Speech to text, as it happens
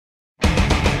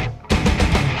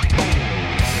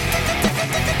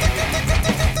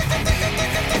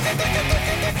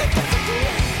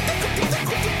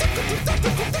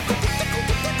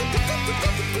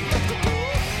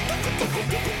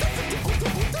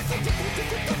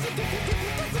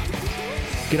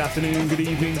Good afternoon, good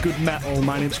evening, good metal.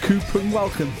 My name's Coop and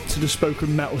welcome to the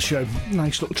Spoken Metal Show.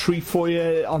 Nice little treat for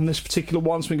you on this particular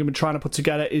one. Something I've been trying to put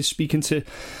together is speaking to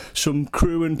some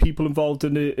crew and people involved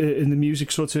in the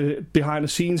music sort of behind the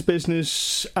scenes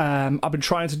business. I've been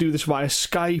trying to do this via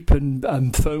Skype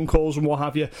and phone calls and what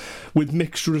have you with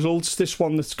mixed results. This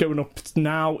one that's going up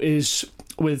now is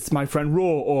with my friend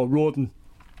Rawden,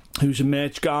 who's a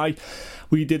merch guy.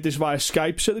 We did this via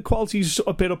Skype, so the quality's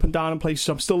a bit up and down in places.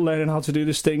 I'm still learning how to do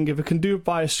this thing. If I can do it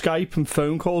via Skype and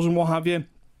phone calls and what have you,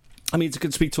 I mean, I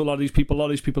can speak to a lot of these people. A lot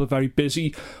of these people are very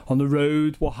busy on the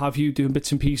road, what have you, doing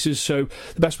bits and pieces. So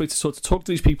the best way to sort of talk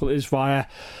to these people is via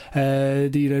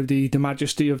the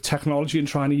majesty of technology and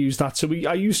trying to use that. So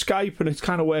I use Skype and it's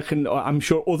kind of working. I'm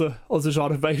sure others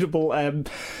are available.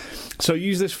 So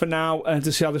use this for now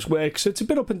to see how this works. It's a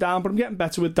bit up and down, but I'm getting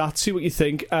better with that. See what you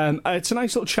think. It's a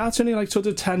nice little chat, only like sort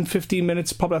of 10-15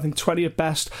 minutes, probably I think 20 at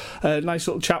best. Nice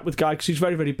little chat with Guy because he's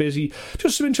very, very busy.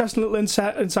 Just some interesting little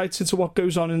insights into what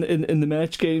goes on in the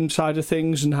merch game side of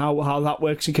things and how that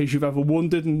works in case you've ever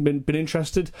wondered and been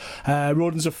interested.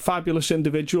 Rawdon's a fabulous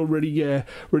individual,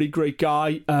 really great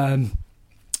guy.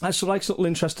 So like little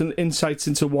interesting insights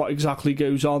into what exactly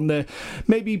goes on there.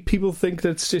 Maybe people think that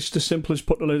it's just as simple as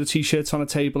putting a load of t-shirts on a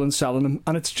table and selling them,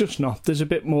 and it's just not. There's a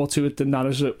bit more to it than that,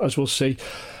 as we'll see.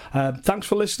 Thanks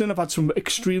for listening. I've had some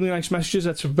extremely nice messages.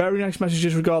 Had some very nice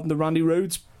messages regarding the Randy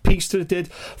Rhoads piece that I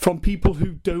did from people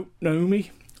who don't know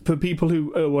me. For people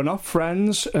who were not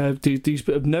friends, these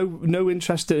have no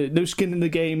interest, no skin in the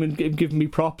game and giving me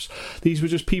props. These were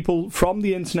just people from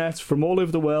the internet, from all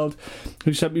over the world,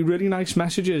 who sent me really nice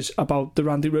messages about the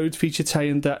Randy Rhoads feature,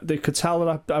 saying that they could tell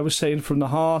that I was saying from the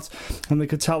heart, and they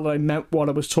could tell that I meant what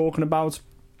I was talking about,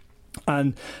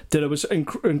 and that I was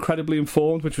incredibly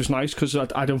informed, which was nice because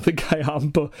I don't think I am,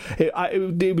 but I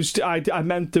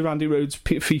meant the Randy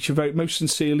Rhoads feature very most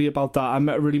sincerely about that.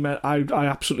 I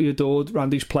absolutely adored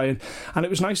Randy's playing, and it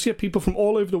was nice to get people from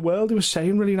all over the world who were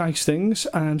saying really nice things,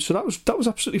 and so that was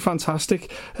absolutely fantastic.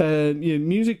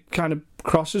 Music kind of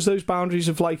crosses those boundaries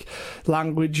of like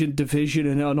language and division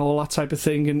and all that type of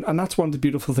thing, and that's one of the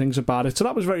beautiful things about it. So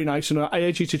that was very nice, and I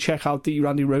urge you to check out the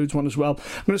Randy Rhoads one as well.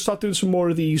 I'm going to start doing some more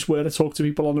of these where I talk to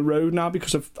people on the road now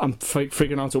because I'm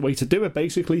figuring out a way to do it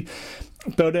basically.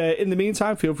 But in the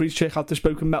meantime, feel free to check out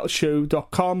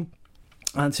thespokenmetalshow.com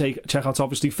and check out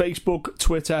obviously Facebook,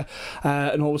 Twitter,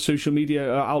 and all the social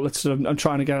media outlets that I'm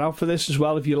trying to get out for this as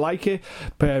well. If you like it,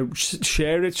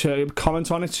 share it, comment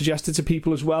on it, suggest it to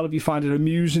people as well if you find it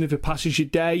amusing, if it passes your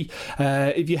day.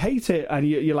 If you hate it and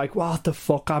you're like, what the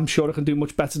fuck, I'm sure I can do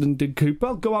much better than Coop,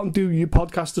 well, go out and do your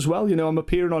podcast as well. You know, I'm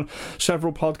appearing on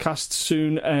several podcasts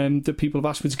soon that people have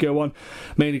asked me to go on,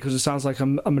 mainly because it sounds like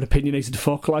I'm an opinionated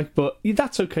fuck, but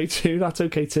that's okay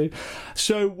too.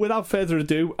 So without further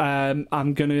ado,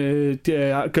 I'm going to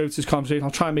go to this conversation. I'll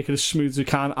try and make it as smooth as I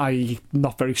can, i.e.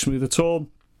 not very smooth at all,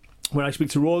 when I speak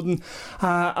to Rawdon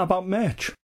about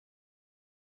merch.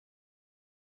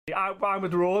 I'm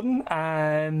with Rawdon,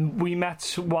 and we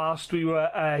met whilst we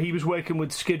were he was working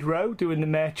with Skid Row doing the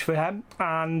merch for him,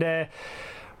 and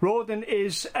Rawdon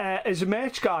is a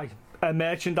merch guy, a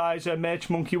merchandiser, merch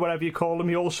monkey, whatever you call him.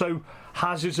 He also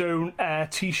has his own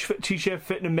t-shirt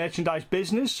fitting and merchandise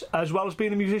business, as well as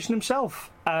being a musician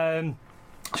himself.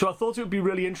 So I thought it would be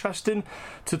really interesting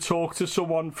to talk to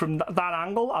someone from that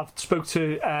angle. I've spoke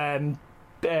to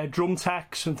drum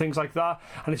techs and things like that,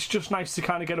 and it's just nice to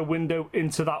kind of get a window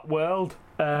into that world.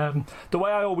 The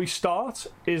way I always start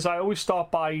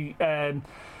by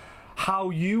how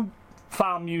you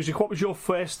found music. What was your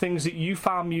first things that you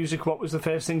found music? What was the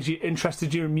first things you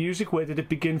interested you in music? Where did it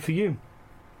begin for you?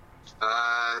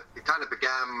 It kind of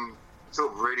began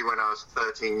sort of really when I was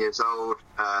 13 years old.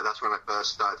 That's when I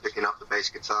first started picking up the bass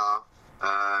guitar.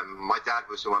 My dad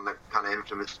was the one that kind of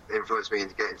influenced me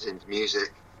into getting into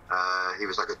music. He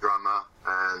was like a drummer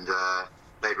and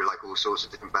played with like all sorts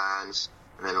of different bands,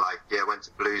 and then went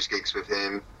to blues gigs with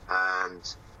him,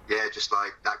 and just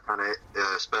like that kind of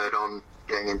spurred on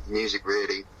getting into music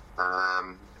really.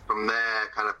 From there,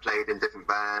 kind of played in different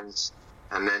bands,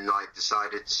 and then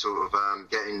decided to sort of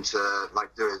get into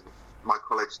doing my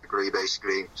college degree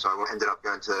basically. So I ended up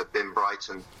going to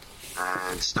Brighton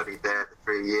and studied there for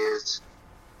 3 years.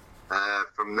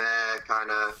 From there,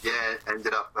 kind of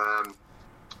ended up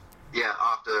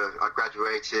after I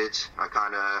graduated, I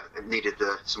kind of needed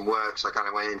some work, so I kind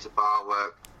of went into bar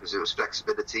work because it was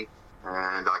flexibility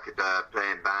and I could play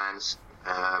in bands.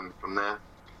 From there,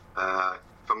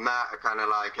 from that I kind of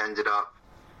ended up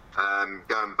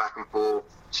going back and forth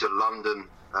to London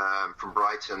from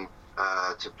Brighton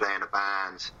to play in a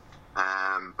band.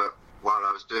 But while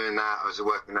I was doing that, I was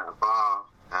working at a bar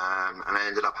and I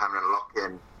ended up having a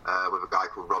lock-in with a guy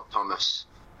called Rob Thomas,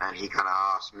 and he kind of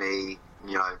asked me,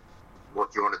 you know,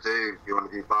 what do you want to do? Do you want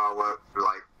to do bar work for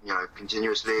like, you know,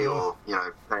 continuously, or, you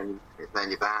know, playing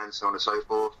your band, so on and so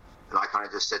forth? And I kind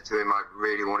of just said to him, I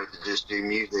really wanted to just do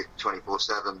music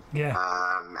 24/7,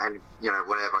 and, you know,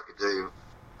 whatever I could do.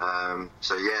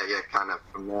 So yeah, kind of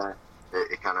from there,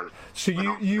 it kind of. So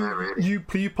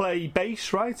you play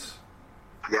bass, right?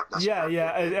 Yep, that's correct.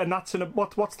 And that's in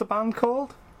what's the band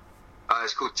called?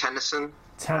 It's called Tennyson.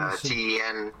 Tennyson.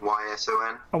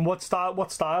 Tennyson. And what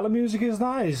style of music is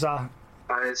that? Is that?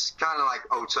 It's kind of like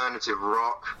alternative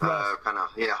rock, Right. kind of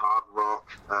hard rock,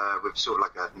 with sort of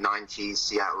like a '90s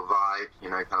Seattle vibe. You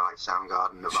know, kind of like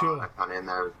Soundgarden, Nirvana, kind of in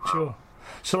there as well. Sure.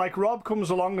 So like Rob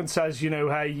comes along and says, you know,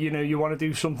 hey, you know, you want to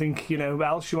do something, you know,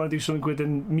 else, you want to do something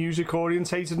within music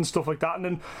orientated and stuff like that. And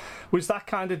then was that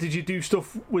kind of, did you do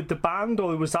stuff with the band,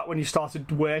 or was that when you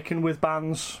started working with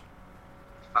bands?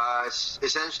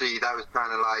 Essentially, that was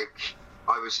kind of like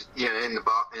I was, you know, in the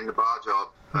bar job,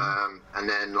 and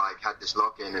then like had this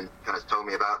lock-in and kind of told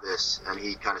me about this, and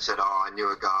he kind of said, "Oh, I knew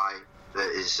a guy that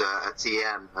is a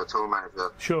TM, a tour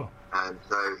manager." Sure. And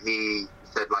so he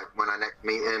said, like, when I next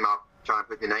meet him, I'll try and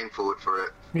put your name forward for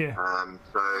it. Yeah.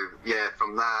 So yeah,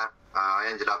 from that, I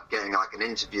ended up getting like an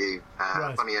interview.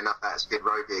 Right. Funny enough, at a Skid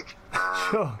Row gig.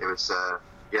 Sure. It was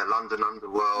London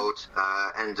Underworld,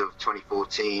 end of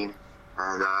 2014.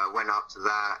 And went up to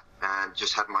that and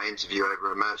just had my interview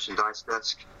over a merchandise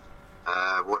desk.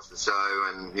 Watched the show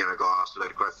and, you know, got asked a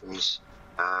load of questions.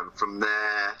 From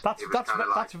there,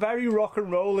 that's very rock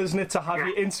and roll, isn't it? To have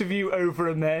your interview over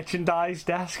a merchandise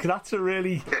desk. That's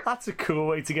a cool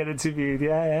way to get interviewed.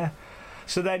 Yeah.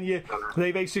 So then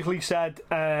they basically said,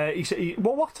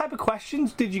 what type of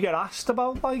questions did you get asked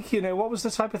about? Like, you know, what was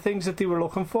the type of things that they were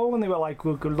looking for when they were like,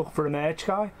 we're going to look for a merch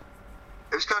guy?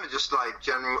 It was kind of just like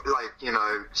general, like, you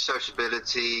know,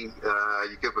 sociability.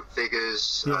 You're good with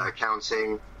figures,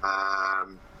 accounting.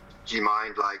 Do you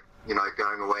mind, like, you know,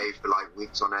 going away for like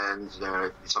weeks on end? You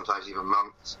know, sometimes even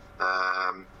months.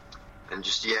 And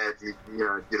just do you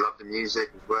love the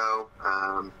music as well?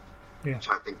 Trying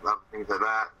to think of other things like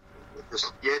that.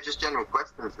 Just general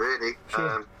questions, really.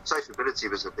 Sure. Sociability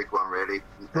was a big one, really.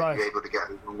 Right. Be able to get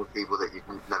along with people that you've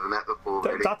never met before.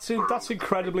 Really. That's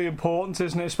incredibly important,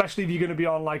 isn't it? Especially if you're going to be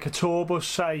on like a tour bus,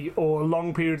 say, or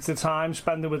long periods of time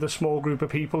spending with a small group of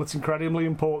people. It's incredibly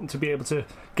important to be able to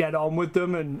get on with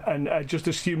them and just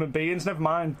as human beings. Never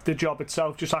mind the job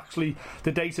itself, just actually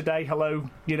the day-to-day hello,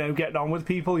 you know, getting on with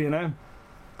people, you know.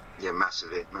 Yeah,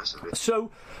 massively.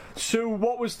 So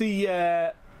what was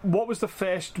the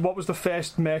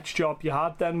first merch job you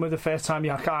had then? With the first time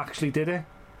you actually did it?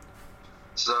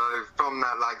 So from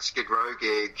that like Skid Row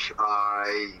gig,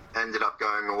 I ended up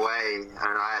going away, and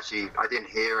I didn't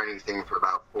hear anything for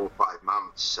about 4 or 5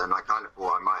 months, and I kind of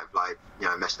thought I might have, like, you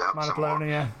know, messed it up somewhat. Blown it,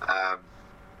 yeah.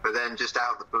 But then just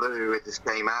out of the blue, it just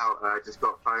came out. I just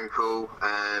got a phone call,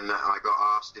 and I got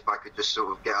asked if I could just sort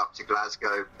of get up to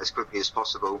Glasgow as quickly as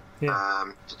possible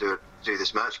to do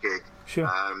this merch gig. Sure.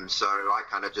 So I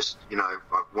kind of just, you know,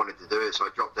 I wanted to do it, so I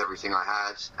dropped everything I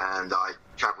had, and I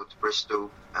travelled to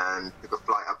Bristol and took a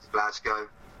flight up to Glasgow.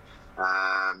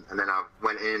 And then I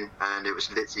went in, and it was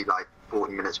literally like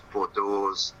 40 minutes before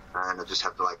doors, and I just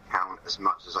had to like count as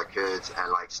much as I could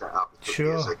and like set up as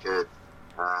quickly as I could.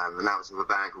 And that was with a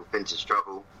band called Vintage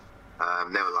Trouble.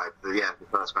 They were like the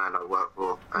first band I worked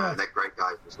for. They're great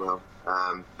guys as well.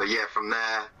 But yeah, from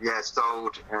there,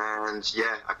 sold, and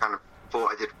I kind of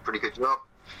thought I did a pretty good job.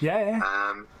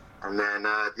 And then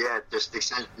just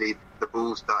essentially the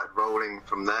ball started rolling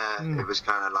from there. It was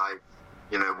kind of like,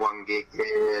 you know, one gig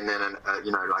here, and then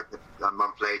you know, like a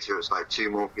month later it was like 2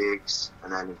 more gigs,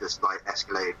 and then it just like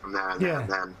escalated from there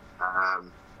and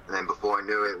then before I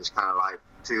knew it, it was kind of like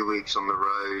 2 weeks on the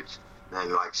road,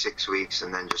 then like 6 weeks,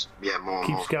 and then just more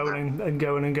keeps going and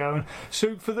going and going.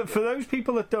 So for those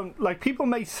people that don't, like, people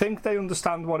may think they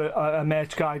understand what a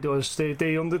merch guy does.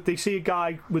 They see a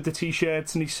guy with the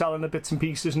t-shirts and he's selling the bits and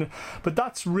pieces, but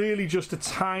that's really just a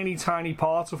tiny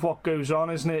part of what goes on,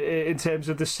 isn't it, in terms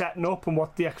of the setting up and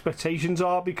what the expectations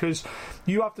are, because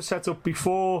you have to set up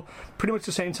before, pretty much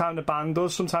the same time the band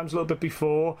does, sometimes a little bit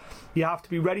before. You have to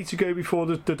be ready to go before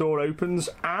the door opens,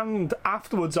 and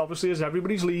afterwards, obviously, as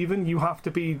everybody's leaving, you have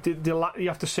to be you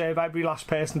have to serve every last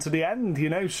person to the end, you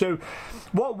know. So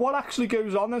what actually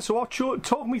goes on then? So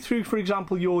talk me through, for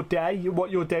example, your day,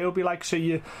 what your day will be like. So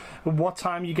what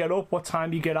time you get up, what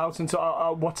time you get out, and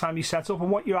what time you set up,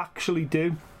 and what you actually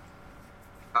do.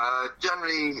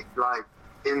 Generally, like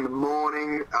in the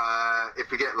morning,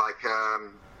 if we get like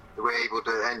we're able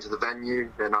to enter the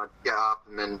venue, then I'd get up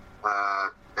and then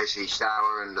basically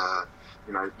shower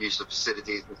and use the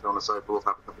facilities and so on and so forth,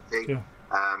 have a cup of tea. Yeah.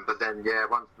 But then,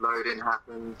 once loading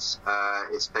happens,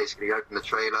 it's basically open the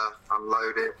trailer,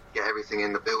 unload it, get everything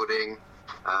in the building.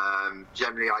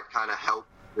 Generally, I'd kind of help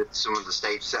with some of the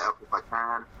stage setup if I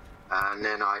can. And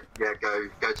then I'd go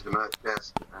to the merch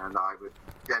desk, and I would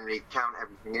generally count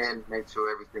everything in, make sure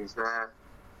everything's there,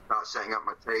 start setting up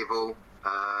my table,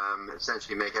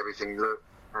 essentially make everything look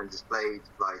and displayed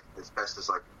like as best as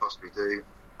I could possibly do.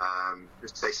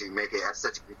 Just basically make it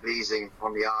aesthetically pleasing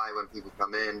on the eye when people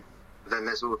come in. But then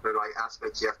there's also like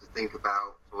aspects you have to think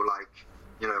about, or like,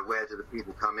 where do the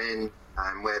people come in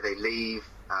and where they leave.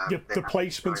 The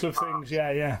placements of things,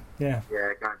 yeah. Yeah,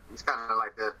 it's kind of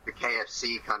like the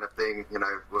KFC kind of thing,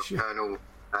 with Colonel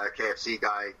KFC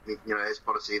guy, his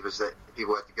policy was that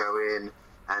people have to go in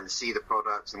and see the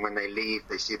products, and when they leave,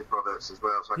 they see the products as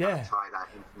well. So I kind of tie that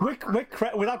into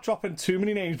Wick, without dropping too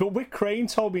many names, but Wick Crane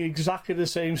told me exactly the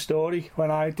same story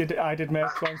when I did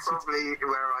merch. That's probably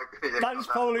where I that is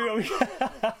probably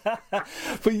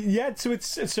but yeah,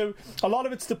 so a lot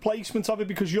of it's the placement of it,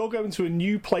 because you're going to a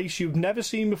new place you've never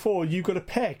seen before. You've got to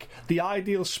pick the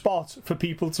ideal spot for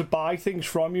people to buy things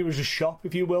from you as a shop,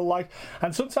 if you will, like.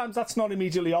 And sometimes that's not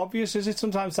immediately obvious, is it?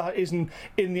 Sometimes that isn't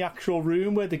in the actual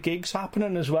room where the gig's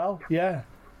happening as well. Yeah.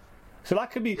 So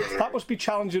that could be that must be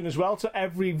challenging as well to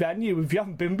every venue, if you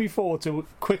haven't been before, to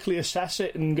quickly assess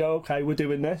it and go, okay, we're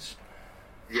doing this.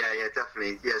 Yeah,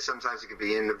 definitely. Yeah, sometimes it could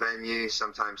be in the venue,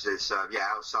 sometimes it's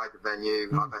outside the venue.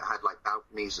 I've had like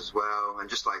balconies as well, and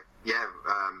just like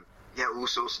all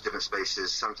sorts of different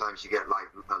spaces. Sometimes you get like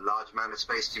a large amount of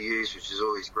space to use, which is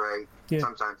always great. Yeah.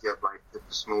 Sometimes you have like the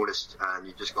smallest, and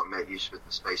you just got to make use of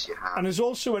the space you have. And there's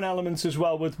also an element as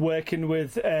well with working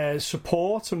with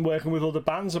support and working with other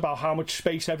bands about how much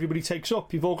space everybody takes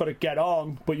up. You've all got to get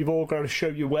on, but you've all got to show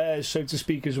your wares, so to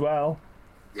speak, as well.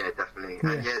 Yeah, definitely.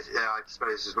 Yeah. And I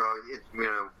suppose as well,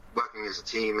 working as a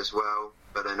team as well.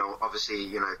 But then obviously,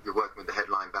 if you're working with the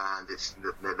headline band,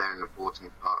 they're an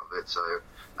important part of it. So,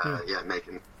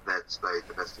 making their display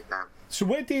the best you can. So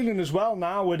we're dealing as well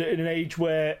now in an age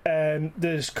where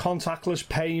there's contactless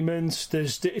payments.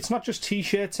 It's not just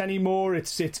T-shirts anymore.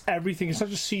 It's everything. It's not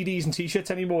just CDs and T-shirts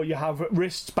anymore. You have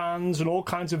wristbands and all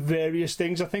kinds of various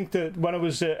things. I think that when I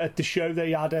was at the show,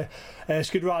 they had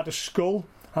Skid Row had a skull.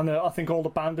 And I think all the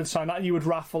band had signed that, and you would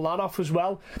raffle that off as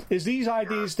well. Is these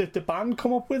ideas that the band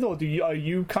come up with, or are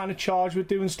you kind of charged with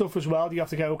doing stuff as well? Do you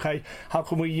have to go, okay, how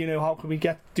can we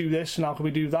do this, and how can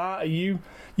we do that? Are you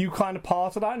kind of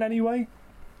part of that in any way?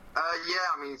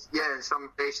 In some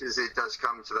cases it does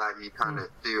come to that. You kind of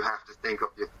do have to think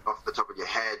off the top of your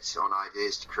head on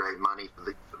ideas to create money for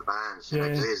the bands. It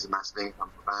is a massive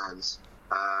income for bands.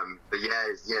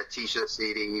 T-shirts,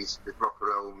 CDs, the rock and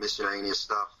roll miscellaneous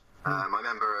stuff. I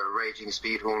remember a Raging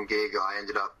Speedhorn gig. I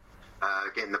ended up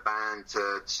getting the band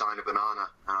to sign a banana,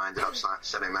 and I ended up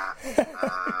selling that.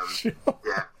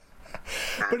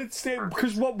 But it's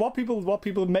because what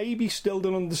people maybe still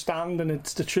don't understand, and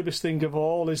it's the truest thing of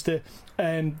all, is that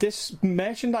this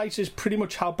merchandise is pretty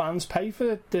much how bands pay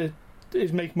for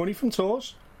is make money from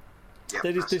tours.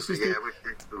 This is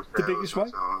the biggest way.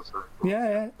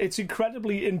 Yeah, it's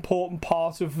incredibly important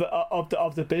part of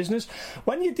the business.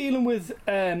 When you're dealing with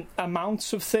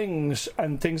amounts of things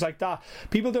and things like that,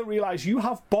 people don't realise you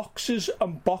have boxes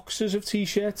and boxes of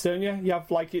T-shirts, don't you? You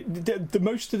have like the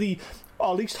most of the,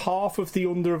 or at least half of the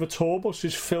under of a tour bus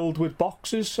is filled with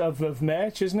boxes of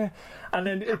merch, isn't it? And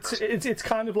then it's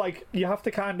kind of like you have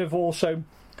to kind of also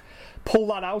pull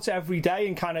that out every day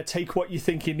and kind of take what you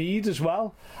think you need as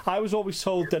well. I was always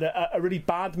told that a really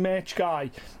bad merch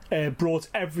guy brought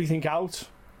everything out,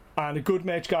 and a good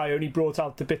merch guy only brought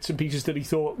out the bits and pieces that he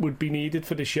thought would be needed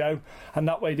for the show, and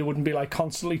that way they wouldn't be like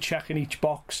constantly checking each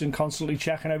box and constantly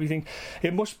checking everything.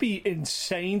 It must be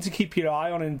insane to keep your eye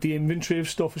on the inventory of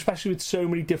stuff, especially with so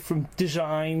many different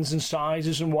designs and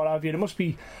sizes and what have you. It must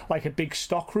be like a big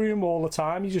stock room all the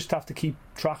time you just have to keep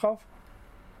track of.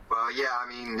 Well,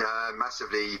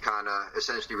 massively. You kind of,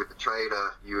 essentially with the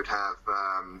trailer, you would have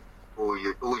all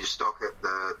your stock at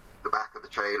the back of the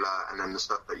trailer, and then the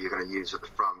stuff that you're going to use at the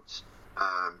front.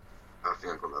 I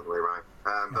think I got that the way right.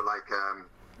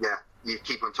 You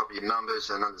keep on top of your numbers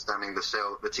and understanding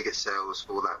the ticket sales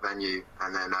for that venue,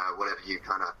 and then whatever you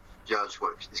kind of judge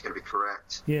what is going to be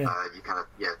correct. Yeah. You kind of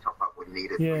top up what you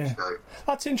needed. Yeah.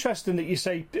 That's interesting that you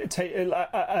say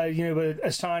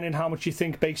assigning how much you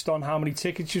think based on how many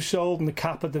tickets you've sold and the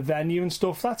cap of the venue and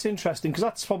stuff. That's interesting because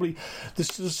that's probably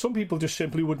there's some people just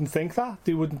simply wouldn't think that.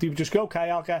 They would just go, okay,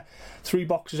 I'll get 3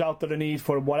 boxes out that I need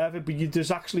for whatever. But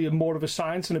there's actually more of a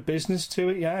science and a business to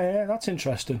it. Yeah, that's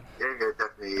interesting. Yeah,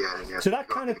 definitely. Yeah. So that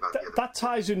kind of that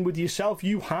ties in with yourself.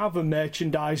 You have a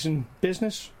merchandising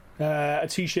business. A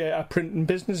t-shirt, a printing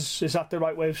business. Is that the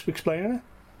right way of explaining it?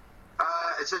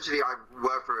 Essentially, I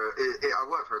work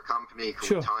for a company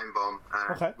called Time Bomb,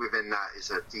 and within that is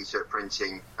a t-shirt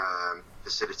printing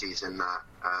facilities in that.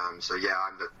 So yeah,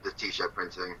 I'm the t-shirt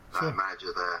printing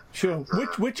manager there. Sure. And,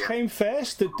 which came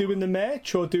first, doing the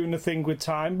merch or doing the thing with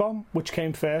Time Bomb? Which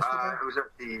came first? It was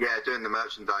actually doing the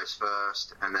merchandise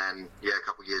first, and then a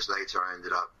couple of years later, I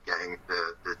ended up getting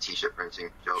the t-shirt printing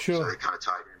job. Sure. So they kind of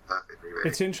tied in perfectly. Really.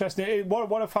 It's interesting.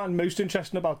 What I find most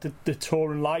interesting about the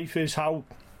touring life is how,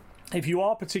 if you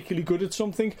are particularly good at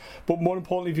something, but more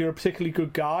importantly, if you're a particularly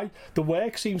good guy, the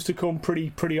work seems to come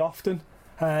pretty often.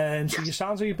 So you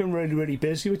sound like you've been really, really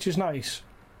busy, which is nice.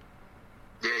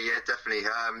 Yeah, definitely.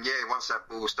 Once that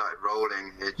ball started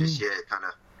rolling, it just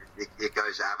it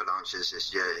goes avalanches.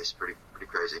 It's pretty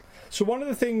crazy. So one of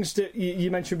the things that you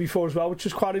mentioned before as well, which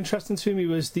was quite interesting to me,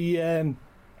 was the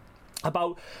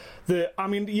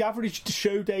the average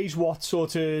show day's what,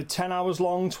 sort of 10 hours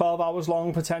long, 12 hours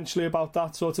long, potentially, about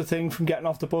that sort of thing, from getting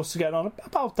off the bus to getting on,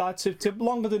 about that, to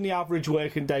longer than the average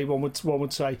working day, one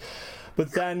would say.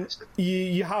 But then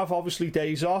you have obviously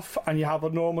days off, and you have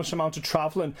an enormous amount of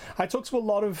travelling. I talk to a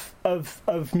lot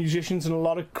of musicians and a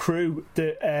lot of crew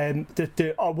that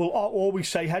will always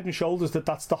say head and shoulders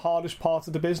that's the hardest part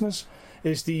of the business,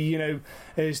 is the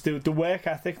work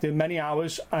ethic, the many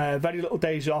hours, very little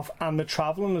days off, and the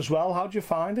travelling as well. How do you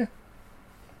find it?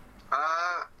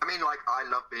 I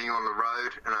love being on the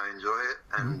road, and I enjoy it,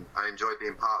 and I enjoy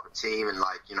being part of a team and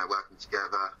working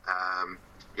together.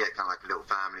 Kind of like a little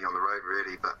family on the road,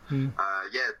 really. But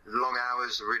long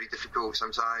hours are really difficult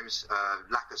sometimes.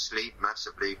 Lack of sleep,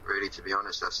 massively, really. To be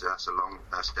honest, that's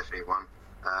definitely one.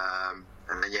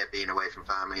 And then being away from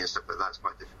family and stuff like that's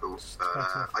quite difficult.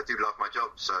 I do love my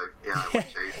job, so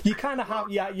you kind of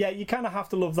have, you kind of have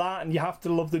to love that, and you have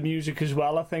to love the music as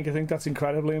well. I think that's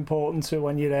incredibly important too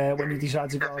when you're when you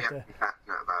decide to go out there.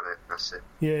 Passionate about it. That's it.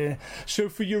 Yeah. So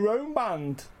for your own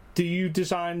band, do you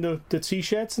design the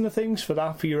t-shirts and the things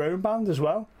for your own band as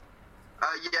well?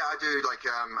 I do.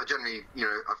 I generally,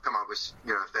 I've come up with,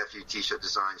 a fair few t-shirt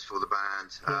designs for the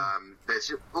band.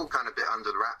 There's all kind of bit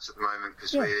under the wraps at the moment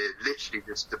because we're literally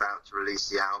just about to release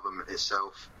the album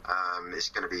itself. It's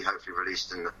going to be hopefully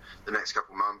released in the next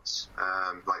couple months.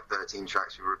 13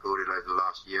 tracks we recorded over the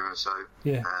last year or so.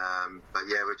 Yeah. But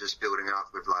we're just building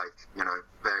up with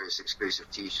various exclusive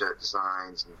t-shirt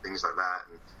designs and things like that,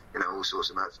 and all sorts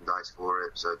of merchandise for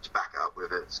it, so to back it up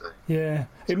with it. So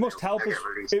it must help us.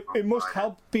 It must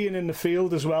help being in the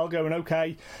field as well. Going,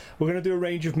 okay, we're going to do a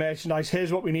range of merchandise.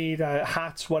 Here's what we need: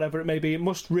 hats, whatever it may be. It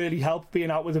must really help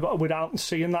being out without and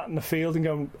seeing that in the field and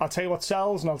going, I'll tell you what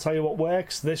sells, and I'll tell you what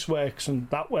works. This works, and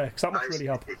that works. That must really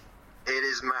help. It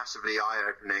is massively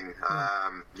eye-opening.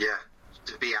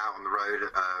 To be out on the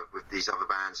road with these other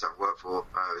bands that I've worked for,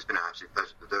 it's been an absolute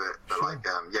pleasure to do it. But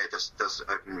it just does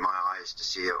open my eyes to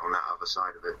see it on that other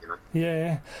side of it,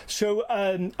 Yeah. So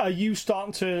are you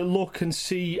starting to look and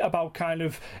see about kind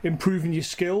of improving your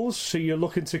skills? So you're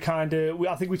looking to kind of,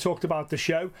 I think we talked about the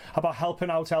show, about helping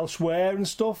out elsewhere and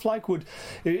stuff.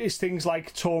 Is things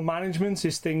like tour management,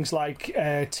 is things like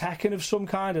teching of some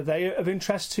kind, are they of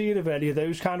interest to you? Have any of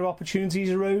those kind of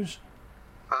opportunities arose?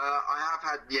 I have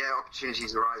had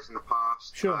opportunities arise in the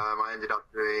past. Sure. I ended up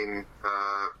doing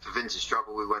for Vintage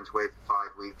Trouble. We went away for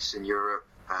 5 weeks in Europe,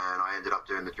 and I ended up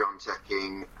doing the drum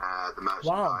teching, the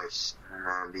merchandise,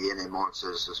 and the in-ear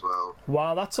monitors as well.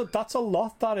 Wow, that's a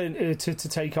lot to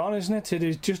take on, isn't it? It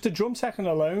is just the drum teching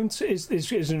alone is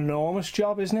an enormous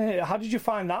job, isn't it? How did you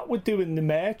find that with doing the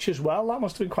merch as well? That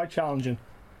must have been quite challenging.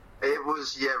 It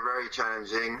was, very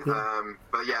challenging. Yeah.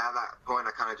 But at that point,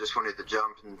 I kind of just wanted to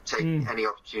jump and take any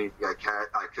opportunity I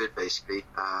could, basically.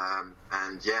 I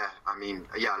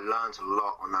learned a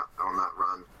lot on that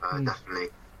run, definitely.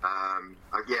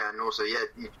 And also, you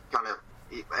kind of,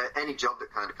 any job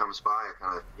that kind of comes by, I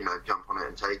kind of, jump on it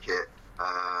and take it.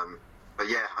 On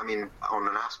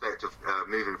an aspect of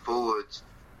moving forwards,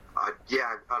 I'd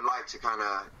like to kind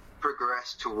of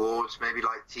progress towards maybe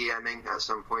like TMing at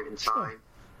some point in time. Sure.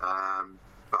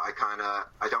 But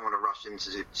I don't want to rush into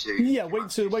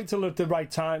wait till the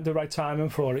right timing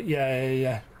for it.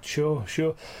 Yeah. Sure.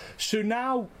 So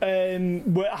now,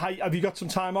 have you got some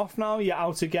time off now? Are you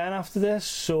out again after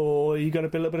this, or you got a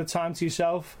little bit of time to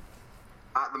yourself?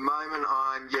 At the moment,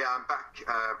 I'm back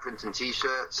printing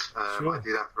T-shirts. Sure. I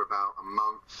do that for about a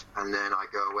month, and then I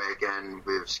go away again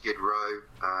with Skid Row.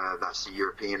 That's the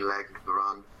European leg of the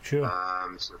run. Sure.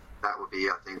 So that would be,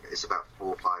 I think, it's about 4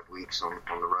 or 5 weeks on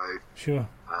the road. Sure.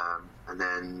 And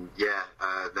then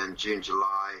then June,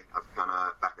 July, I'm kind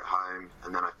of back at home,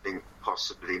 and then I think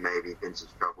possibly maybe Vintage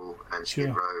Trouble and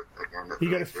Skid Row again. You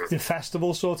got the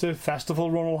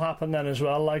festival run will happen then as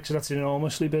well, like, so that's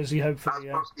enormously busy.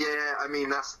 Hopefully, I mean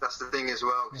that's the thing as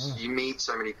well, because you meet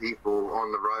so many people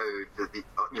on the road that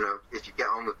if you get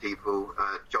on with people,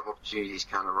 job opportunities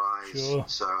can arise. Sure.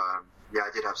 So I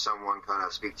did have someone kind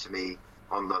of speak to me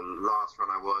on the last run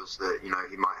I was that he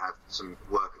might have some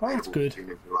work available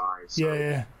in July. So.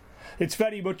 Yeah. It's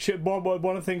very much one of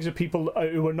the things that people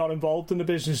who are not involved in the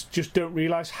business just don't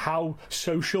realise how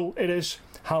social it is,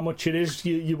 how much it is.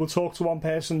 You will talk to one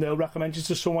person, they'll recommend you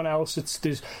to someone else.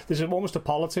 There's almost a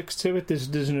politics to it. There's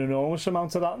an enormous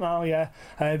amount of that now. Yeah,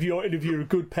 if you're a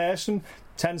good person,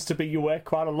 tends to be your work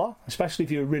quite a lot, especially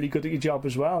if you're really good at your job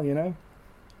as well.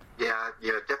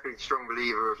 Yeah, definitely a strong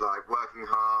believer of like working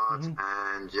hard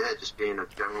and just being a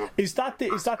general. Is that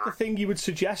the thing you would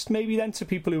suggest maybe then to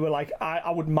people who are like, I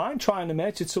wouldn't mind trying the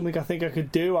merch, it's something I think I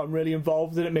could do, I'm really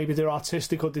involved in it, maybe they're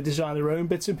artistic or they design their own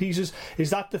bits and pieces. Is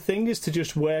that the thing, is to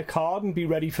just work hard and be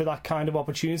ready for that kind of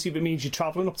opportunity? If it means you're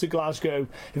travelling up to Glasgow,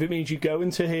 if it means you're going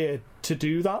to here to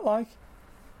do that, like?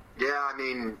 I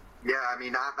mean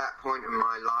at that point in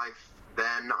my life,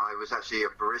 then I was actually a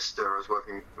barista. I was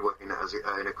working in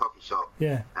a coffee shop.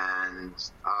 Yeah. And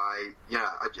I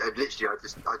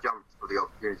jumped for the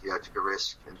opportunity. I took a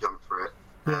risk and jumped for it.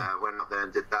 Yeah. Went up there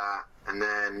and did that. And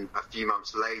then a few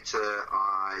months later,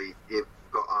 I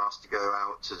got asked to go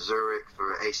out to Zurich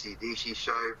for an AC/DC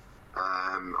show.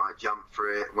 I jumped for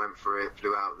it, went for it,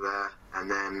 flew out there, and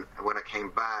then when I came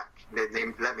back, they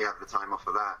let me have the time off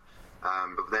of that.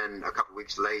 But then a couple of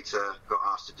weeks later, got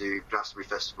asked to do Glastonbury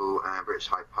Festival and British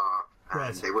Hyde Park,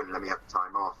 and they wouldn't let me have the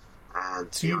time off.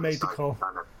 And so you made the call.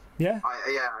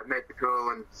 I made the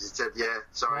call and said,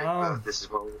 sorry, but this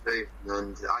is what we'll do.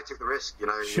 And I took the risk,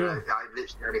 Sure. I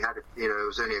literally only had, it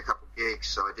was only a couple of gigs,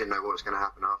 so I didn't know what was going to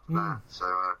happen after that. So,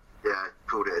 I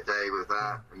called it a day with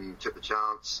that and took the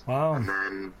chance. Wow. And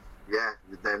then,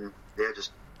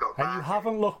 just got back. And you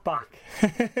haven't looked back. I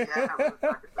haven't looked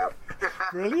back at that.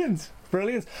 Brilliant.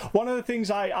 One of the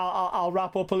things I'll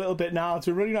wrap up a little bit now. It's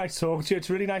a really nice talk to you. It's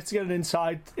really nice to get an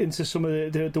insight into some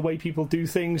of the way people do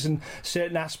things and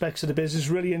certain aspects of the business.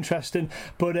 Really interesting.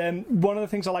 But one of the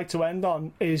things I like to end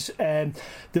on is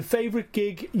the favourite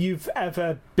gig you've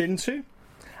ever been to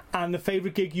and the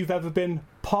favourite gig you've ever been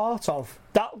part of.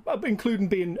 That including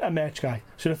being a merch guy.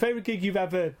 So the favourite gig you've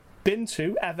ever been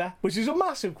to, which is a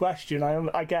massive question,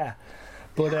 I get.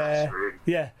 But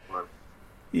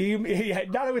you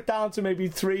narrow it down to maybe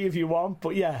 3 if you want,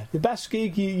 but the best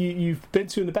gig you've been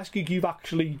to and the best gig you've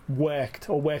actually worked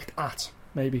at,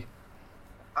 maybe.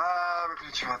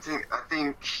 I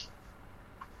think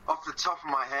off the top of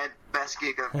my head, best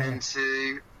gig I've been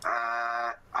to,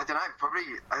 I don't know, probably,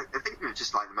 I think it was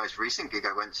just like the most recent gig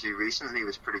I went to recently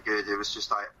was pretty good. It was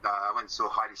just like, I went and saw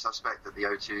Highly Suspect at the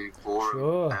O2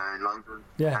 Forum in London,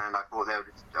 and I thought they were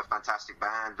a fantastic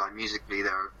band. Like musically,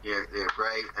 they're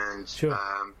great, and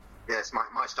it's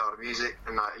my style of music,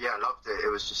 and I loved it. It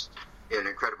was just an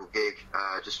incredible gig,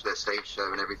 just for their stage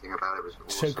show and everything about it was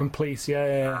awesome. So complete,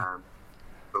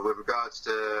 but with regards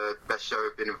to best show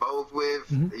I've been involved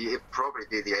with, it'd probably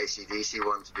be the AC/DC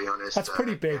one, to be honest. That's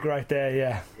pretty big right there,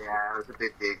 Yeah, it was a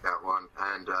big gig, that one.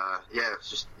 And, it was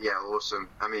just, awesome.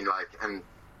 I mean, and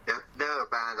they're a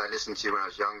band I listened to when I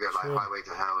was younger, like Highway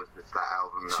to Hell, it's that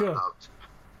album that I loved.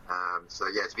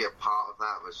 To be a part of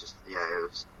that was just, it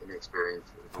was an experience.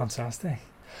 Fantastic.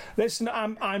 Listen,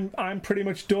 I'm pretty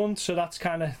much done, so that's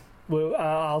kind of...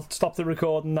 I'll stop the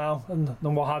recording now and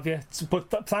what have you.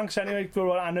 But thanks anyway.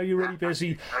 I know you're really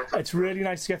busy. It's really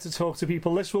nice to get to talk to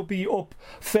people. This will be up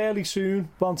fairly soon.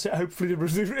 Once hopefully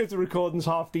if the recording's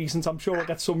half decent, I'm sure we'll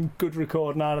get some good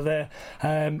recording out of there.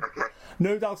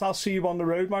 No doubt I'll see you on the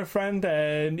road, my friend.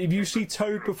 If you see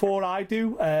Toad before I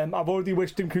do, I've already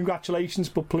wished him congratulations,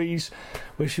 but please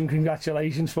wish him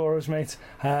congratulations for us, mate.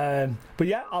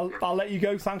 But I'll let you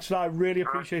go. Thanks for that. I really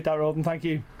appreciate that, Roden. Thank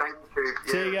you.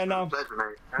 See you again now.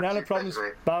 No problems.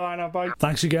 Bye now. Bye.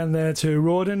 Thanks again there to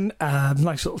Rawdon.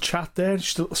 Nice little chat there.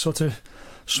 Just a little sort of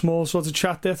small sort of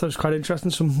chat there. That was quite interesting.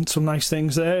 Some nice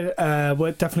things there.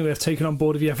 We're definitely worth taking on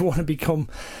board if you ever want to become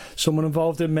someone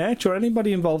involved in merch or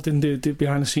anybody involved in the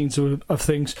behind the scenes of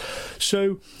things.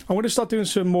 So I'm going to start doing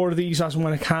some more of these as and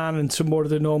when I can, and some more of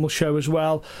the normal show as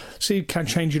well. See, can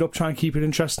change it up, try and keep it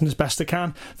interesting as best I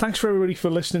can. Thanks for everybody for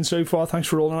listening so far. Thanks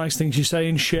for all the nice things you say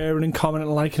and sharing and commenting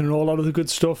and liking and all that other good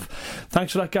stuff.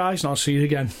 Thanks for that, guys, and I'll see you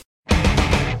again.